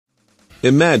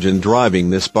Imagine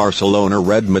driving this Barcelona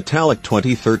red metallic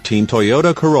 2013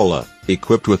 Toyota Corolla,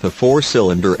 equipped with a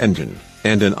 4-cylinder engine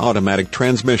and an automatic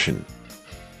transmission.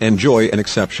 Enjoy an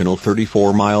exceptional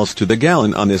 34 miles to the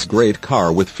gallon on this great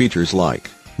car with features like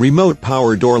remote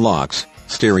power door locks,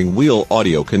 steering wheel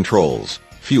audio controls,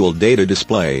 fuel data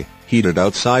display, heated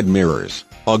outside mirrors,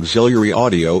 auxiliary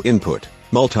audio input,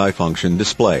 multifunction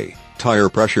display, tire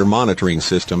pressure monitoring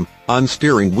system,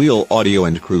 on-steering wheel audio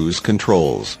and cruise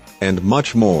controls, and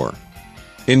much more.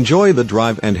 Enjoy the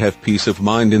drive and have peace of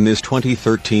mind in this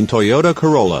 2013 Toyota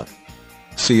Corolla.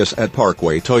 See us at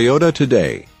Parkway Toyota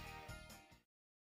today.